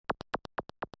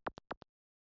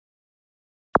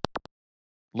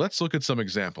Let's look at some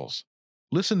examples.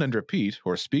 Listen and repeat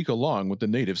or speak along with the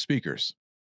native speakers.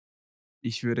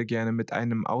 Ich würde gerne mit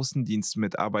einem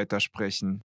Außendienstmitarbeiter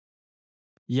sprechen.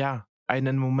 Ja,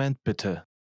 einen Moment bitte.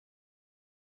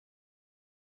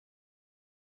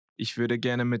 Ich würde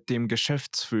gerne mit dem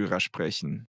Geschäftsführer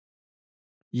sprechen.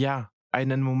 Ja,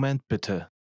 einen Moment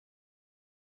bitte.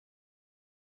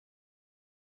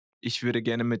 Ich würde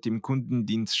gerne mit dem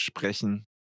Kundendienst sprechen.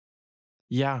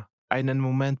 Ja, einen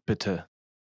Moment bitte.